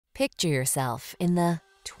Picture yourself in the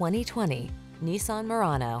 2020 Nissan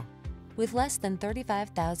Murano. With less than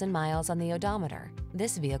 35,000 miles on the odometer,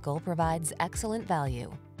 this vehicle provides excellent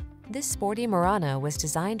value. This sporty Murano was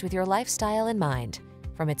designed with your lifestyle in mind.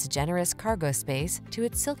 From its generous cargo space to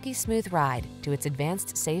its silky smooth ride to its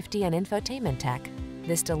advanced safety and infotainment tech,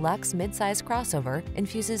 this deluxe midsize crossover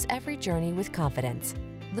infuses every journey with confidence.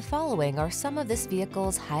 The following are some of this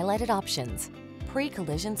vehicle's highlighted options: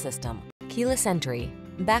 pre-collision system, keyless entry,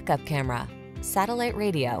 backup camera, satellite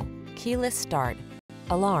radio, keyless start,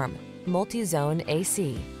 alarm, multi-zone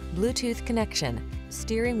AC, Bluetooth connection,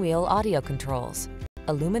 steering wheel audio controls,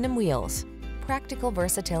 aluminum wheels. Practical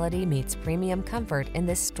versatility meets premium comfort in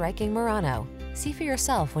this striking Murano. See for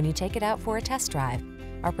yourself when you take it out for a test drive.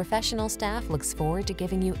 Our professional staff looks forward to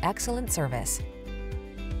giving you excellent service.